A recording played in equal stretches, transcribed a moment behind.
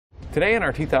Today in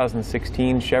our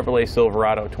 2016 Chevrolet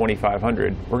Silverado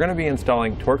 2500, we're going to be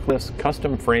installing TorkLift's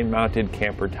custom frame-mounted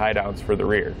camper tie downs for the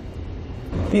rear.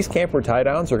 These camper tie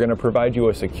downs are going to provide you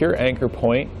a secure anchor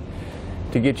point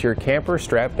to get your camper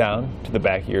strapped down to the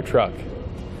back of your truck.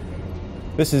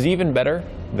 This is even better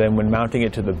than when mounting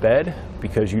it to the bed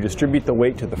because you distribute the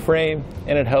weight to the frame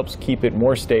and it helps keep it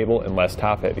more stable and less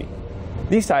top-heavy.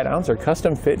 These tie downs are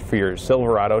custom fit for your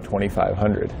Silverado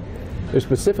 2500. They're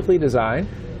specifically designed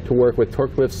to work with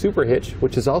TorkLift Super Hitch,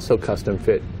 which is also custom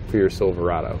fit for your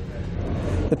Silverado.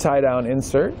 The tie down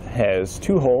insert has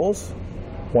two holes,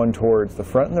 one towards the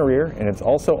front and the rear, and it's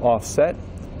also offset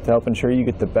to help ensure you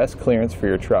get the best clearance for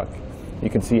your truck. You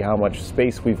can see how much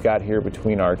space we've got here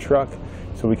between our truck,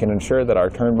 so we can ensure that our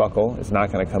turnbuckle is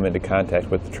not going to come into contact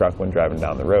with the truck when driving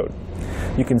down the road.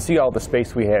 You can see all the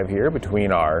space we have here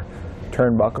between our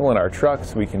turnbuckle and our truck,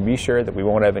 so we can be sure that we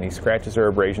won't have any scratches or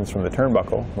abrasions from the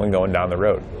turnbuckle when going down the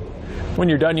road. When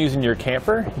you're done using your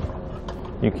camper,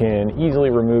 you can easily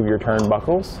remove your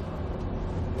turnbuckles.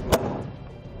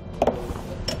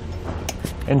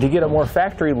 And to get a more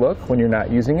factory look when you're not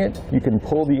using it, you can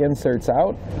pull the inserts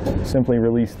out, simply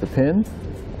release the pin,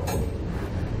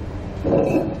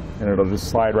 and it'll just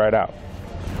slide right out.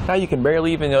 Now you can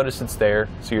barely even notice it's there,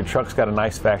 so your truck's got a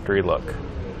nice factory look.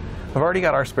 I've already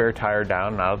got our spare tire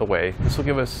down and out of the way. This will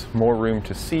give us more room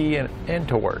to see and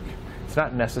to work. It's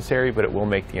not necessary, but it will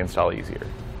make the install easier.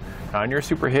 Now on your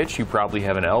Super Hitch, you probably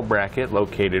have an L bracket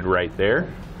located right there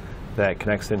that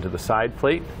connects into the side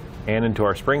plate and into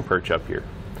our spring perch up here.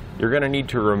 You're going to need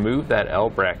to remove that L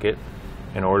bracket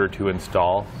in order to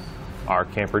install our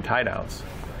camper tie downs.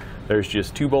 There's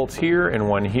just two bolts here and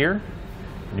one here.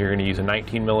 And you're going to use a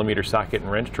 19mm socket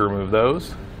and wrench to remove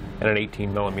those, and an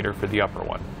 18mm for the upper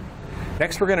one.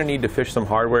 Next, we're going to need to fish some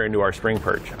hardware into our spring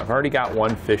perch. I've already got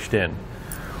one fished in.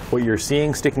 What you're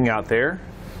seeing sticking out there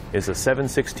is a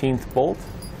 7/16 bolt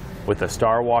with a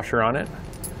star washer on it,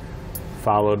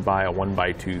 followed by a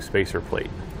 1x2 spacer plate.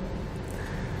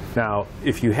 Now,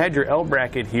 if you had your L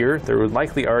bracket here, there would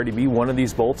likely already be one of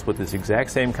these bolts with this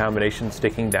exact same combination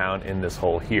sticking down in this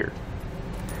hole here.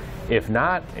 If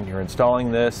not, and you're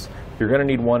installing this, you're going to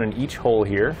need one in each hole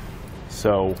here.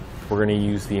 So we're going to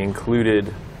use the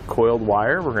included coiled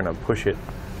wire. We're going to push it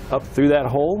up through that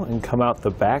hole and come out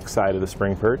the back side of the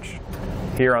spring perch.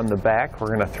 Here on the back, we're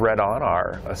going to thread on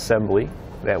our assembly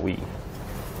that we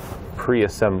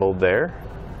pre-assembled there.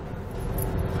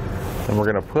 And we're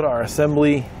going to put our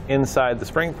assembly inside the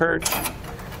spring perch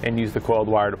and use the coiled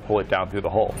wire to pull it down through the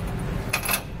hole.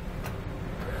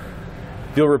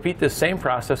 You'll repeat this same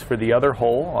process for the other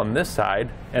hole on this side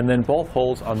and then both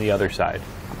holes on the other side.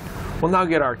 We'll now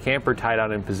get our camper tie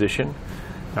down in position.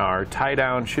 Now our tie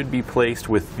down should be placed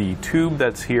with the tube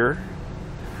that's here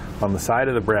on the side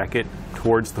of the bracket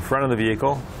towards the front of the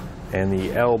vehicle and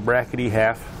the L brackety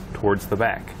half towards the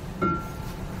back.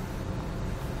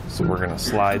 So we're going to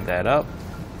slide that up,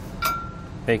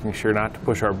 making sure not to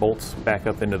push our bolts back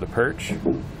up into the perch.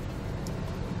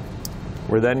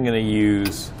 We're then going to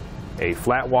use a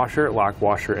flat washer, lock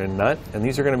washer, and nut, and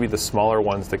these are going to be the smaller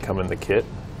ones that come in the kit.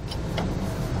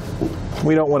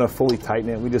 We don't want to fully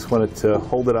tighten it, we just want it to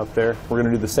hold it up there. We're going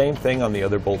to do the same thing on the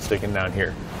other bolt sticking down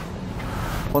here.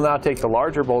 We'll now take the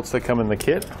larger bolts that come in the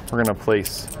kit. We're going to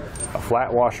place a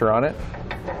flat washer on it,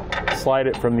 slide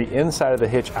it from the inside of the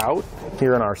hitch out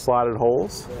here in our slotted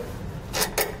holes.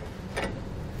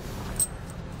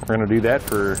 We're going to do that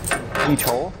for each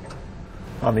hole.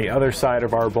 On the other side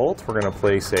of our bolt, we're going to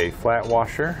place a flat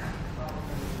washer,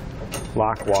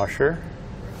 lock washer,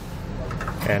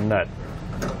 and nut.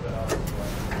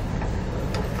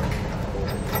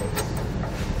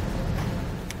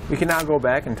 We can now go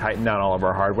back and tighten down all of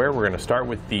our hardware. We're going to start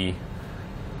with the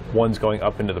ones going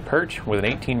up into the perch with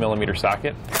an 18mm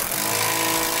socket.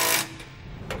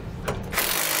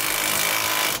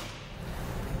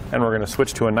 And we're going to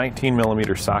switch to a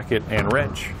 19mm socket and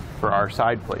wrench for our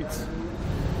side plates.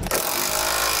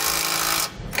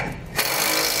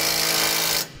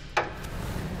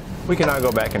 We can now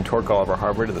go back and torque all of our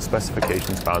hardware to the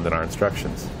specifications found in our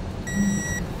instructions.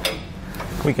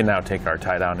 We can now take our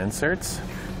tie down inserts.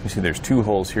 You see there's two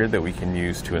holes here that we can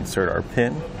use to insert our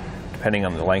pin, depending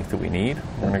on the length that we need.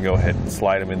 We're going to go ahead and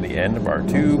slide them in the end of our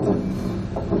tube.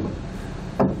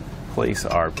 Place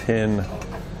our pin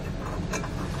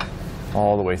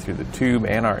all the way through the tube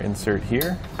and our insert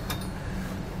here.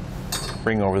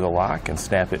 Bring over the lock and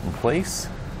snap it in place.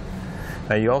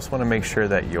 Now you also want to make sure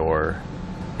that your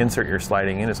insert you're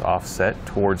sliding in is offset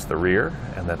towards the rear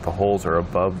and that the holes are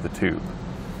above the tube.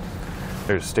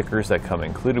 There's stickers that come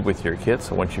included with your kit,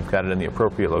 so once you've got it in the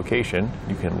appropriate location,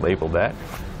 you can label that.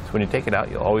 So when you take it out,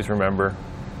 you'll always remember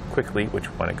quickly which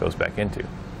one it goes back into.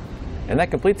 And that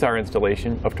completes our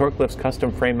installation of TorkLift's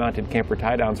custom frame-mounted camper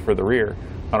tie downs for the rear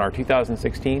on our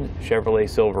 2016 Chevrolet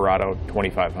Silverado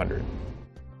 2500.